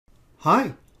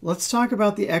Hi, let's talk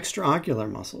about the extraocular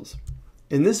muscles.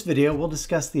 In this video, we'll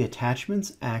discuss the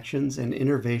attachments, actions, and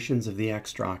innervations of the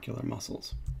extraocular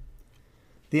muscles.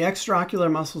 The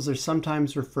extraocular muscles are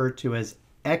sometimes referred to as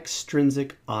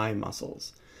extrinsic eye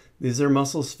muscles. These are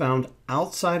muscles found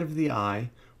outside of the eye,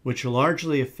 which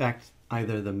largely affect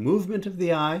either the movement of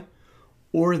the eye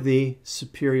or the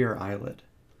superior eyelid.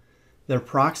 Their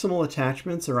proximal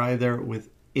attachments are either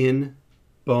within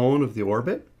bone of the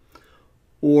orbit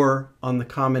or on the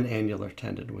common annular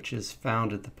tendon, which is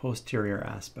found at the posterior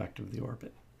aspect of the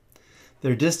orbit.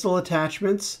 Their distal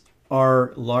attachments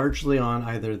are largely on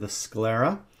either the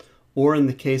sclera or, in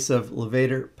the case of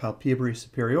levator palpebrae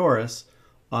superioris,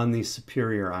 on the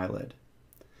superior eyelid.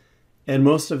 And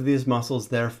most of these muscles,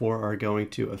 therefore, are going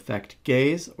to affect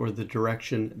gaze or the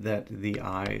direction that the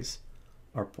eyes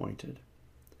are pointed.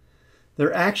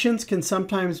 Their actions can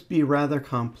sometimes be rather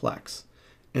complex,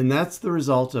 and that's the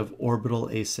result of orbital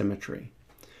asymmetry.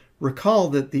 Recall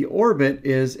that the orbit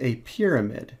is a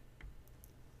pyramid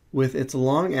with its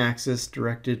long axis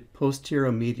directed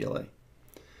posteromedially.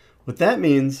 What that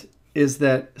means is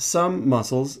that some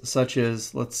muscles, such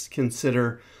as, let's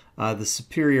consider the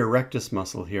superior rectus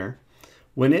muscle here,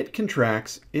 when it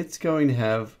contracts, it's going to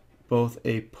have both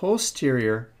a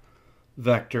posterior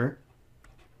vector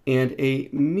and a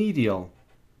medial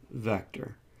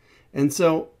vector. And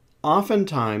so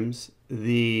oftentimes,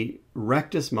 the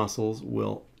rectus muscles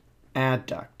will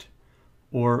adduct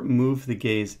or move the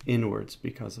gaze inwards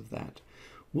because of that.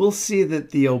 We'll see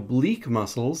that the oblique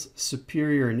muscles,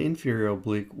 superior and inferior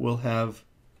oblique, will have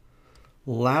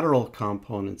lateral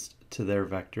components to their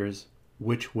vectors,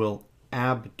 which will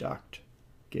abduct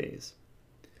gaze.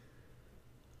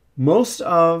 Most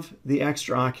of the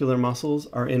extraocular muscles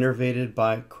are innervated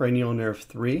by cranial nerve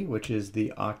 3, which is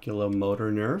the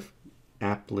oculomotor nerve,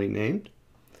 aptly named.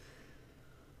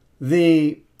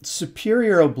 The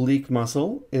superior oblique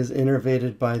muscle is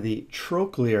innervated by the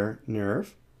trochlear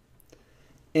nerve,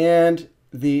 and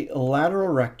the lateral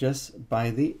rectus by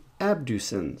the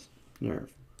abducens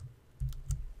nerve.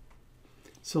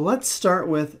 So let's start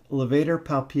with levator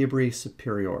palpebrae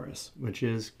superioris, which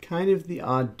is kind of the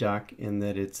odd duck in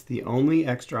that it's the only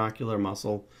extraocular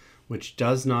muscle which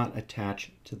does not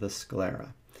attach to the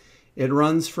sclera. It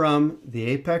runs from the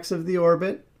apex of the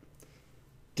orbit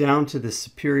down to the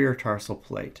superior tarsal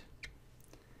plate.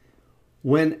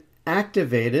 When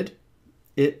activated,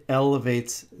 it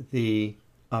elevates the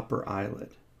upper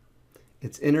eyelid.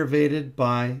 It's innervated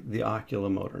by the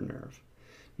oculomotor nerve.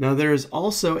 Now there is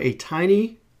also a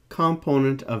tiny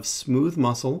component of smooth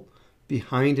muscle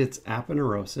behind its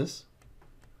aponeurosis,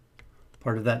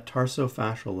 part of that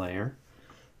tarsofascial layer,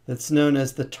 that's known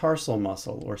as the tarsal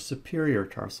muscle or superior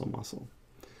tarsal muscle.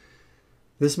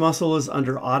 This muscle is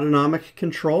under autonomic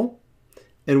control,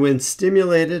 and when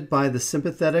stimulated by the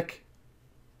sympathetic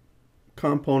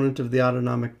component of the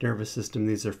autonomic nervous system,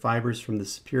 these are fibers from the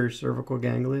superior cervical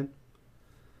ganglion,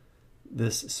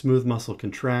 this smooth muscle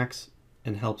contracts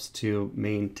and helps to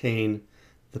maintain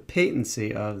the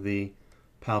patency of the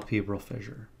palpebral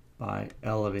fissure by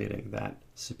elevating that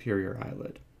superior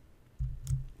eyelid.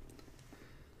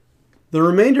 The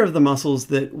remainder of the muscles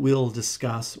that we'll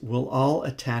discuss will all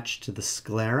attach to the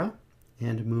sclera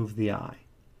and move the eye.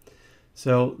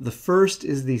 So the first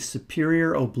is the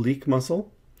superior oblique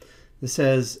muscle. This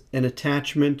has an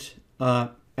attachment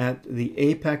at the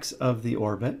apex of the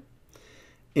orbit,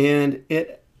 and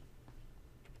it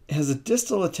has a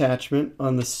distal attachment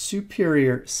on the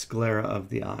superior sclera of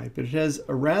the eye, but it has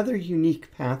a rather unique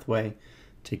pathway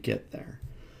to get there.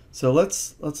 So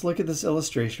let's look at this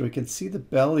illustration. We can see the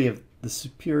belly of the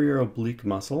superior oblique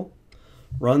muscle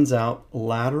runs out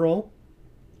medial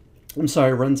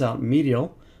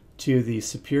to the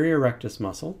superior rectus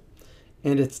muscle,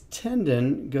 and its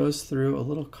tendon goes through a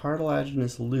little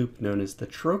cartilaginous loop known as the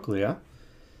trochlea,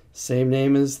 same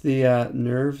name as the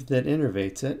nerve that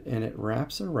innervates it, and it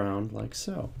wraps around like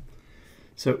so.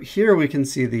 So here we can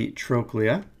see the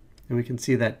trochlea, and we can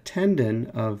see that tendon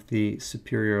of the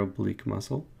superior oblique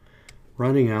muscle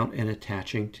running out and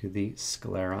attaching to the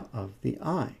sclera of the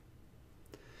eye.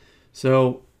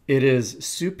 So it is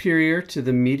superior to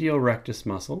the medial rectus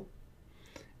muscle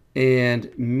and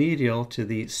medial to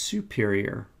the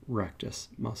superior rectus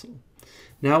muscle.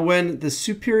 Now when the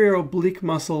superior oblique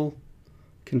muscle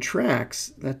contracts,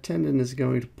 that tendon is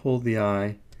going to pull the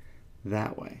eye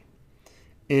that way.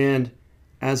 And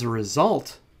as a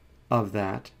result of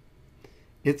that,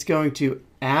 it's going to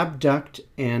abduct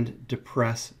and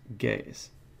depress gaze.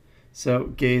 So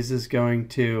gaze is going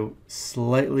to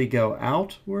slightly go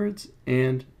outwards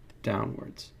and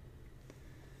downwards.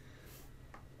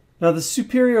 Now the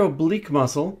superior oblique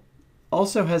muscle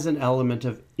also has an element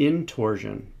of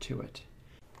intorsion to it.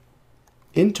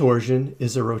 Intorsion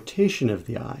is a rotation of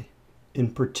the eye.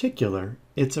 In particular,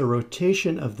 it's a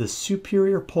rotation of the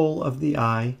superior pole of the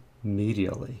eye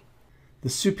medially. The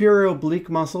superior oblique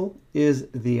muscle is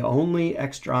the only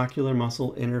extraocular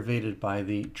muscle innervated by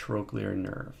the trochlear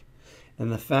nerve.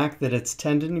 And the fact that its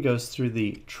tendon goes through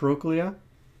the trochlea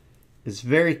is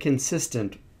very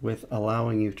consistent with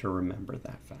allowing you to remember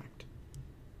that fact.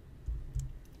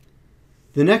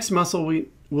 The next muscle we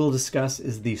will discuss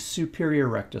is the superior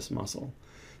rectus muscle.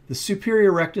 The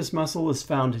superior rectus muscle is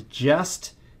found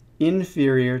just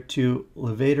inferior to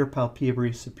levator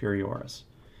palpebrae superioris.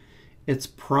 Its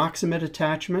proximate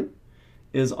attachment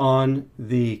is on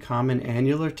the common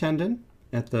annular tendon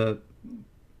at the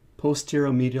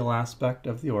posteromedial aspect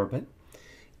of the orbit.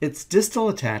 Its distal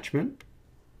attachment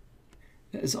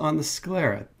is on the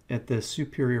sclera at the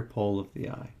superior pole of the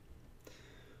eye.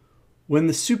 When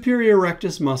the superior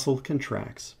rectus muscle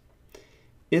contracts,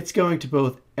 it's going to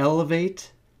both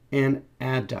elevate and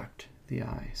adduct the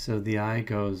eye. So the eye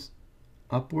goes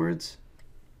upwards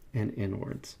and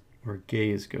inwards, or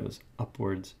gaze goes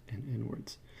upwards and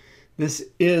inwards. This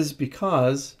is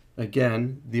because,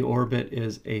 again, the orbit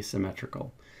is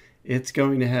asymmetrical. It's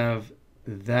going to have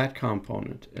that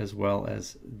component as well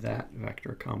as that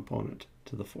vector component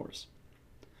to the force.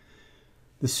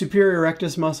 The superior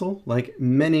rectus muscle, like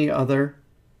many other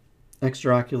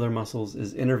extraocular muscles,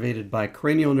 is innervated by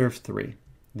cranial nerve 3,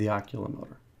 the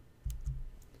oculomotor.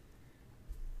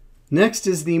 Next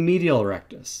is the medial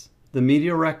rectus. The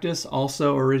medial rectus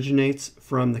also originates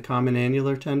from the common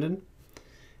annular tendon,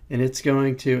 and it's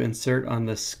going to insert on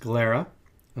the sclera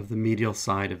of the medial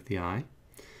side of the eye.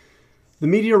 The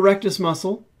medial rectus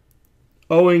muscle,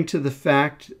 owing to the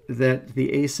fact that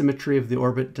the asymmetry of the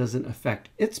orbit doesn't affect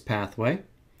its pathway,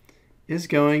 is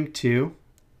going to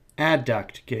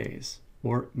adduct gaze,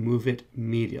 or move it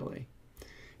medially.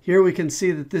 Here we can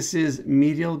see that this is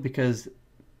medial because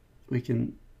we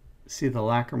can see the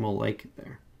lacrimal lake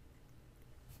there.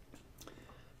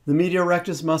 The medial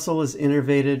rectus muscle is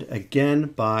innervated again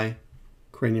by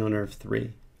cranial nerve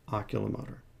 3,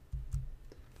 oculomotor.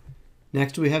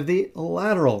 Next we have the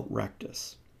lateral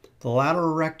rectus. The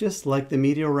lateral rectus, like the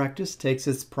medial rectus, takes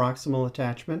its proximal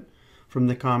attachment from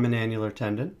the common annular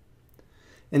tendon,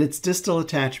 and its distal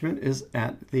attachment is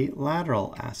at the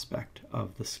lateral aspect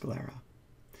of the sclera.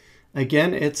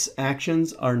 Again, its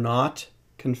actions are not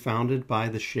confounded by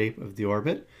the shape of the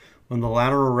orbit. When the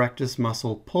lateral rectus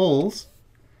muscle pulls,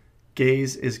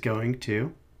 gaze is going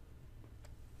to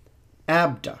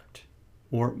abduct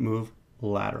or move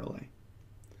laterally.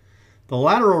 The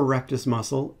lateral rectus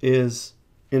muscle is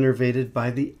innervated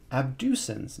by the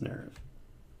abducens nerve.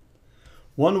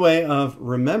 One way of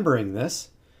remembering this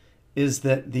is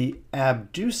that the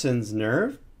abducens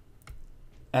nerve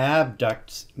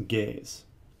abducts gaze,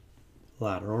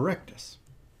 lateral rectus.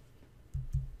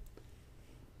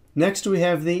 Next we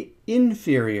have the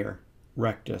inferior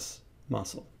rectus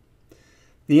muscle.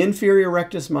 The inferior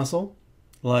rectus muscle,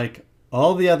 like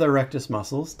all the other rectus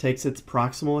muscles, takes its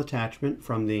proximal attachment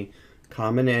from the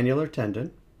common annular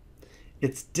tendon.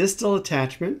 Its distal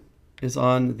attachment is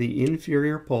on the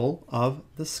inferior pole of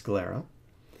the sclera.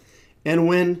 And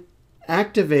when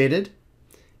activated,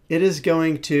 it is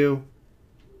going to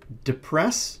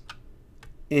depress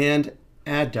and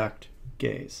adduct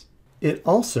gaze. It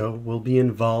also will be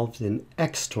involved in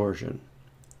extorsion.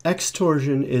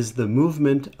 Extorsion is the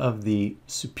movement of the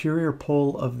superior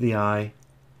pole of the eye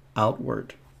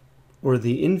outward, or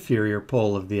the inferior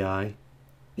pole of the eye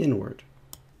inward.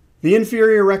 The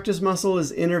inferior rectus muscle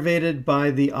is innervated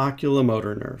by the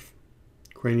oculomotor nerve,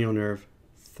 cranial nerve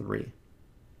 3.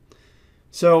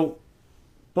 So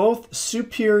both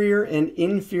superior and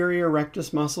inferior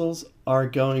rectus muscles are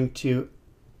going to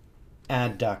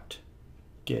adduct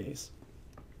gaze.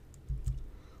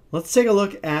 Let's take a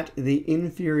look at the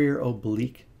inferior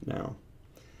oblique now.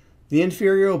 The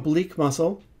inferior oblique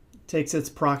muscle takes its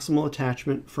proximal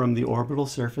attachment from the orbital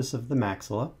surface of the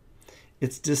maxilla.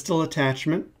 Its distal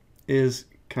attachment is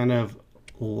kind of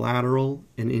lateral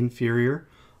and inferior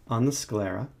on the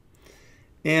sclera.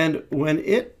 And when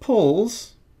it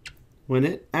pulls, when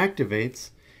it activates,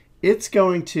 it's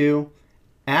going to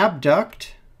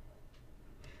abduct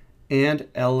and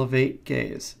elevate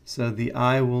gaze. So the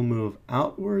eye will move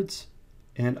outwards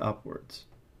and upwards.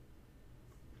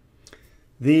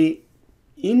 The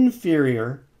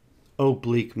inferior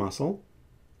oblique muscle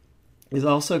is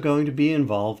also going to be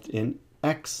involved in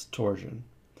extorsion.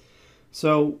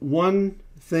 So one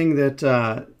thing that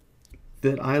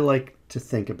I like to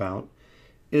think about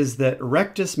is that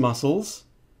rectus muscles,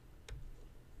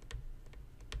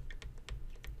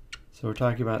 so we're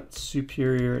talking about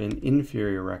superior and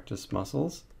inferior rectus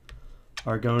muscles,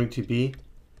 are going to be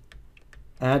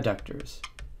adductors.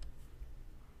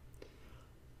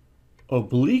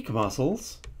 Oblique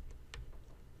muscles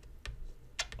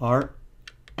are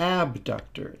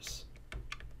abductors.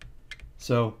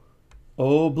 So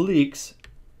obliques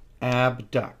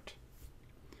abduct.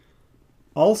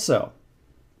 Also,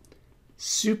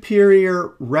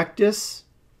 superior rectus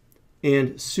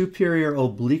and superior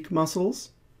oblique muscles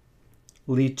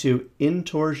lead to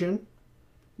intorsion,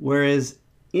 whereas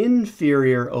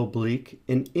inferior oblique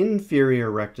and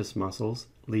inferior rectus muscles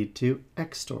lead to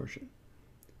extorsion.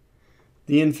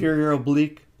 The inferior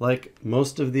oblique, like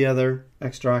most of the other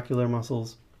extraocular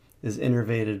muscles, is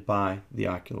innervated by the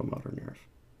oculomotor nerve.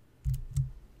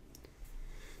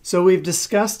 So we've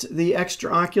discussed the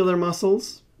extraocular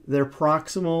muscles, their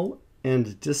proximal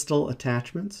and distal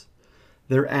attachments,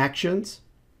 their actions,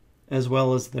 as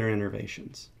well as their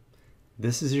innervations.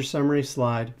 This is your summary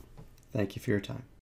slide. Thank you for your time.